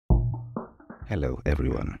Hello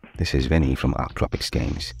everyone, this is Vinny from Tropics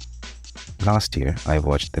Games. Last year I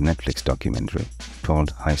watched the Netflix documentary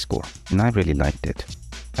called High Score and I really liked it.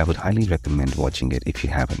 I would highly recommend watching it if you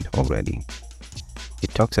haven't already.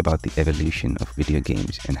 It talks about the evolution of video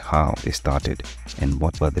games and how they started and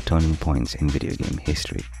what were the turning points in video game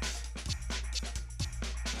history.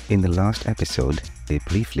 In the last episode, they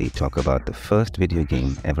briefly talk about the first video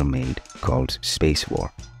game ever made called SpaceWar.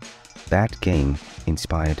 That game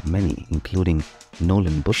inspired many, including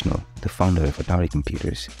Nolan Bushnell, the founder of Atari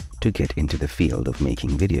Computers, to get into the field of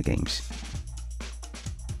making video games.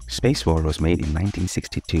 SpaceWar was made in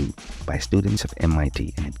 1962 by students of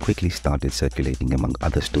MIT and it quickly started circulating among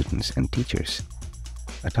other students and teachers.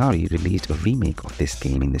 Atari released a remake of this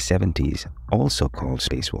game in the 70s, also called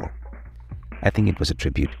SpaceWar. I think it was a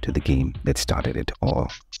tribute to the game that started it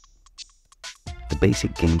all. The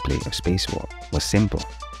basic gameplay of SpaceWar was simple.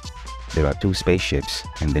 There are two spaceships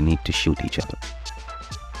and they need to shoot each other.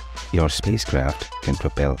 Your spacecraft can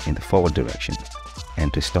propel in the forward direction,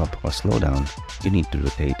 and to stop or slow down, you need to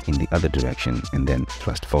rotate in the other direction and then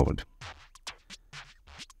thrust forward.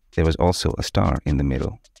 There was also a star in the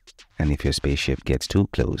middle, and if your spaceship gets too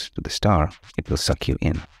close to the star, it will suck you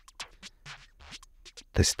in.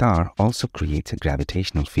 The star also creates a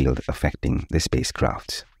gravitational field affecting the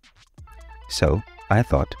spacecrafts. So, I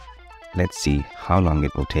thought, let's see how long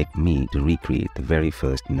it will take me to recreate the very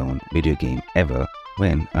first known video game ever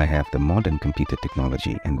when I have the modern computer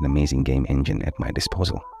technology and an amazing game engine at my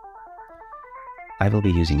disposal. I will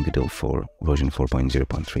be using Godot 4 version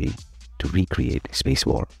 4.0.3 to recreate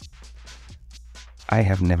SpaceWar. I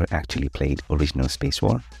have never actually played original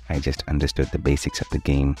SpaceWar, I just understood the basics of the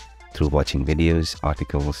game through watching videos,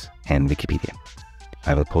 articles, and Wikipedia.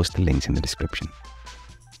 I will post the links in the description.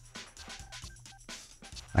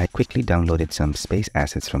 I quickly downloaded some space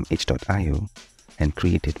assets from itch.io and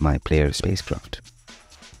created my player SpaceCraft.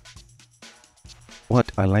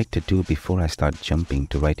 What I like to do before I start jumping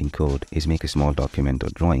to writing code is make a small document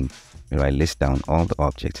or drawing where I list down all the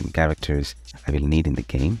objects and characters I will need in the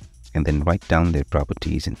game and then write down their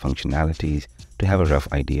properties and functionalities to have a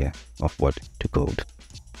rough idea of what to code.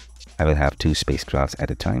 I will have two spacecrafts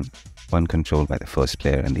at a time, one controlled by the first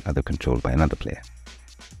player and the other controlled by another player.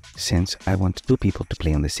 Since I want two people to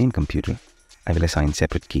play on the same computer, I will assign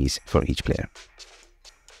separate keys for each player.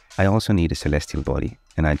 I also need a celestial body,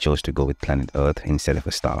 and I chose to go with planet Earth instead of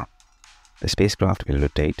a star. The spacecraft will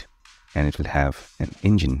rotate, and it will have an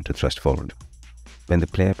engine to thrust forward. When the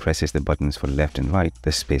player presses the buttons for left and right,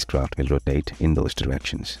 the spacecraft will rotate in those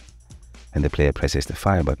directions. When the player presses the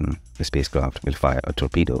fire button, the spacecraft will fire a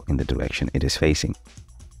torpedo in the direction it is facing.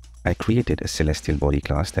 I created a celestial body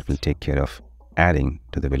class that will take care of adding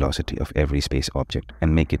to the velocity of every space object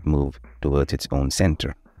and make it move towards its own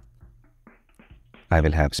center. I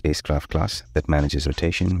will have spacecraft class that manages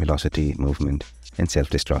rotation, velocity, movement, and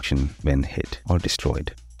self-destruction when hit or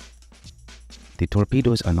destroyed. The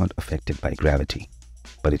torpedoes are not affected by gravity,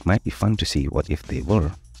 but it might be fun to see what if they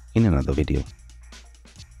were in another video.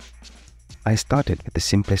 I started with the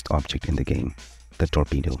simplest object in the game, the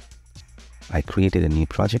torpedo. I created a new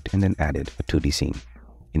project and then added a 2D scene.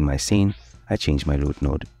 In my scene, I changed my root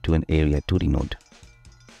node to an area 2D node,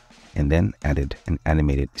 and then added an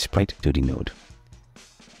animated sprite 2D node.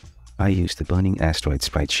 I used the burning asteroid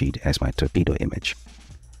sprite sheet as my torpedo image.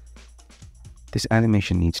 This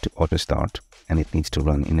animation needs to auto start and it needs to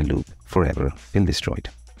run in a loop forever till destroyed.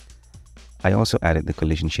 I also added the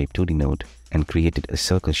collision shape 2D node and created a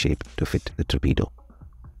circle shape to fit the torpedo.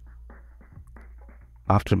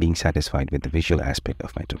 After being satisfied with the visual aspect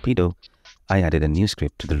of my torpedo, I added a new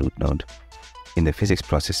script to the root node. In the physics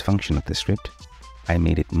process function of the script, I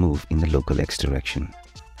made it move in the local X direction.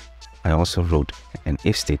 I also wrote an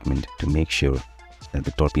if statement to make sure that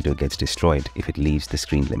the torpedo gets destroyed if it leaves the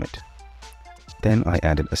screen limit. Then I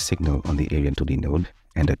added a signal on the area 2D node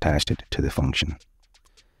and attached it to the function.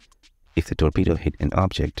 If the torpedo hit an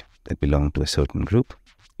object that belonged to a certain group,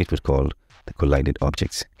 it would call the collided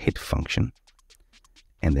object's hit function,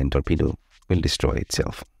 and then torpedo will destroy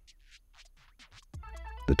itself.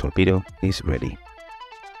 The torpedo is ready.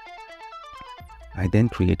 I then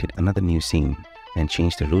created another new scene and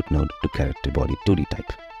changed the root node to character body 2D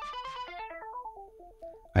type.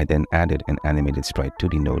 I then added an animated sprite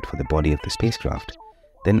 2D node for the body of the spacecraft,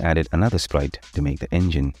 then added another sprite to make the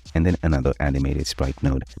engine, and then another animated sprite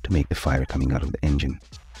node to make the fire coming out of the engine.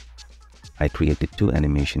 I created two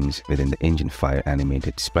animations within the engine fire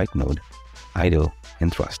animated sprite node, idle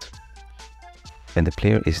and thrust. When the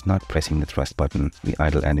player is not pressing the thrust button, the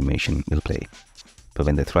idle animation will play. But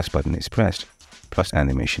when the thrust button is pressed, thrust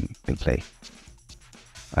animation will play.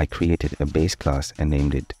 I created a base class and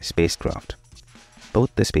named it SpaceCraft.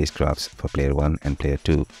 Both the spacecrafts for Player 1 and Player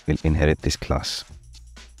 2 will inherit this class.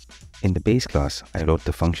 In the base class, I wrote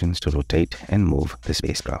the functions to rotate and move the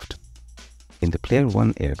spacecraft. In the Player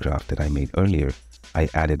 1 aircraft that I made earlier, I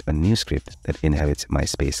added a new script that inherits my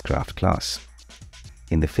SpaceCraft class.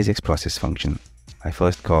 In the physics process function, I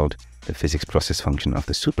first called the physics process function of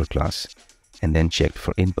the superclass and then checked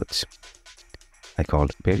for inputs. I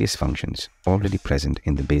called various functions already present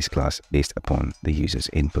in the base class based upon the user's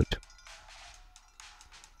input.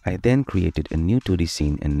 I then created a new 2D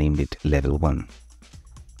scene and named it Level 1.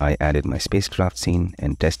 I added my spacecraft scene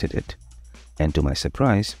and tested it, and to my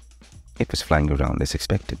surprise, it was flying around as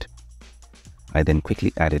expected. I then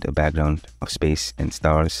quickly added a background of space and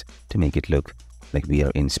stars to make it look like we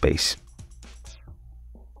are in space.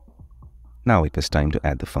 Now it was time to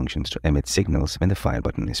add the functions to emit signals when the fire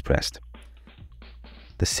button is pressed.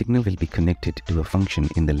 The signal will be connected to a function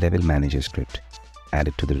in the level manager script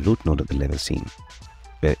added to the root node of the level scene,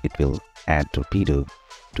 where it will add torpedo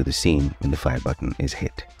to the scene when the fire button is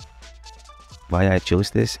hit. Why I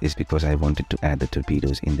chose this is because I wanted to add the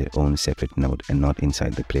torpedoes in their own separate node and not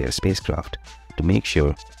inside the player spacecraft, to make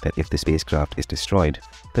sure that if the spacecraft is destroyed,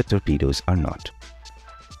 the torpedoes are not.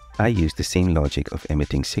 I used the same logic of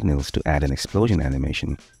emitting signals to add an explosion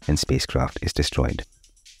animation when spacecraft is destroyed.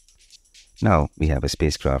 Now we have a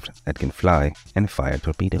spacecraft that can fly and fire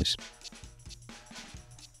torpedoes.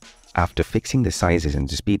 After fixing the sizes and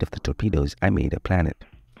the speed of the torpedoes, I made a planet.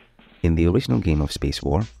 In the original game of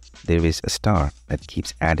SpaceWar, there is a star that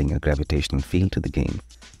keeps adding a gravitational field to the game,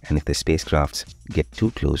 and if the spacecrafts get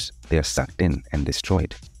too close, they are sucked in and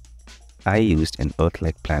destroyed. I used an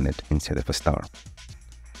Earth-like planet instead of a star.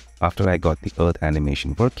 After I got the Earth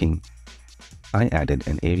animation working, I added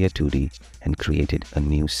an area 2D and created a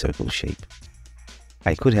new circle shape.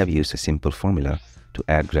 I could have used a simple formula to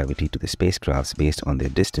add gravity to the spacecrafts based on their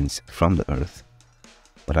distance from the Earth,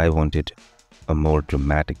 but I wanted a more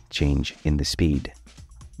dramatic change in the speed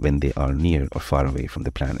when they are near or far away from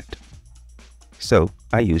the planet. So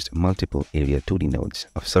I used multiple area 2D nodes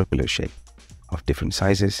of circular shape, of different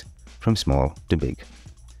sizes, from small to big.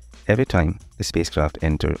 Every time the spacecraft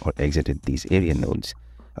entered or exited these area nodes,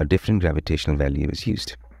 a different gravitational value is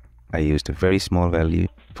used. I used a very small value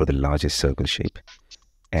for the largest circle shape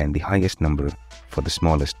and the highest number for the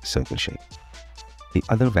smallest circle shape. The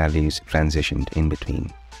other values transitioned in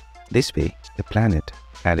between. This way, the planet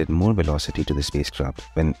added more velocity to the spacecraft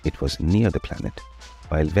when it was near the planet,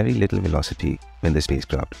 while very little velocity when the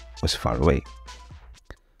spacecraft was far away.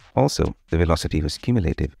 Also, the velocity was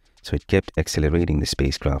cumulative, so it kept accelerating the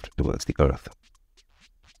spacecraft towards the Earth.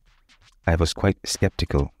 I was quite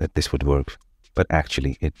skeptical that this would work, but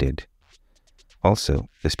actually it did. Also,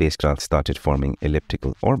 the spacecraft started forming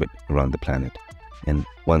elliptical orbit around the planet, and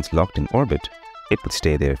once locked in orbit, it would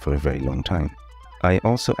stay there for a very long time. I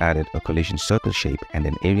also added a collision circle shape and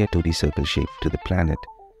an area 2D circle shape to the planet,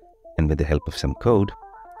 and with the help of some code,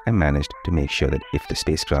 I managed to make sure that if the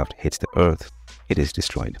spacecraft hits the Earth, it is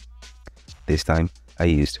destroyed. This time, I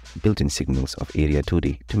used built-in signals of area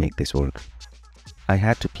 2D to make this work. I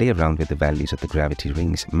had to play around with the values of the gravity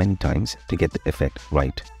rings many times to get the effect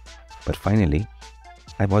right, but finally,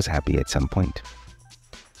 I was happy at some point.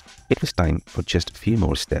 It was time for just a few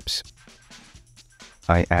more steps.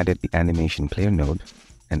 I added the animation player node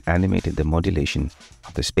and animated the modulation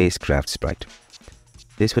of the SpaceCraft sprite.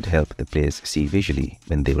 This would help the players see visually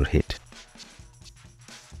when they were hit.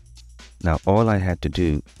 Now all I had to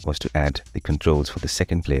do was to add the controls for the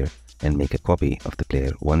second player and make a copy of the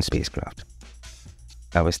Player 1 spacecraft.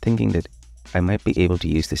 I was thinking that I might be able to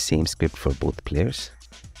use the same script for both players,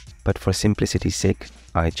 but for simplicity's sake,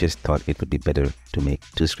 I just thought it would be better to make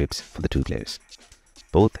two scripts for the two players,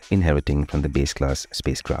 both inheriting from the base class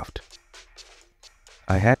SpaceCraft.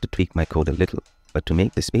 I had to tweak my code a little, but to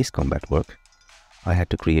make the space combat work, I had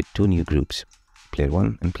to create two new groups, Player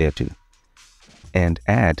 1 and Player 2, and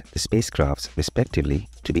add the spacecrafts respectively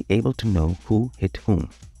to be able to know who hit whom.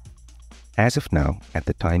 As of now, at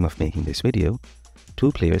the time of making this video,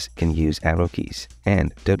 two players can use arrow keys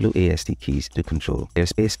and WASD keys to control their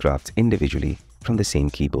spacecrafts individually from the same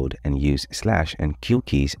keyboard and use / and Q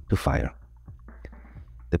keys to fire.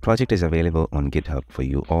 The project is available on GitHub for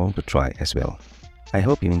you all to try as well. I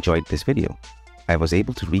hope you enjoyed this video. I was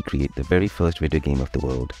able to recreate the very first video game of the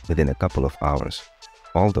world within a couple of hours.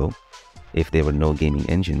 Although, if there were no gaming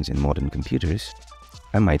engines in modern computers,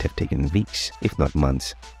 I might have taken weeks, if not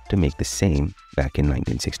months, to make the same back in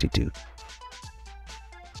 1962.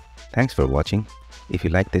 Thanks for watching. If you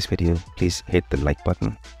like this video, please hit the like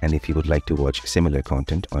button, and if you would like to watch similar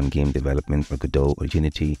content on game development or Godot or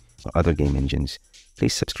Unity or other game engines,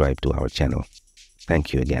 please subscribe to our channel.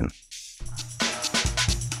 Thank you again.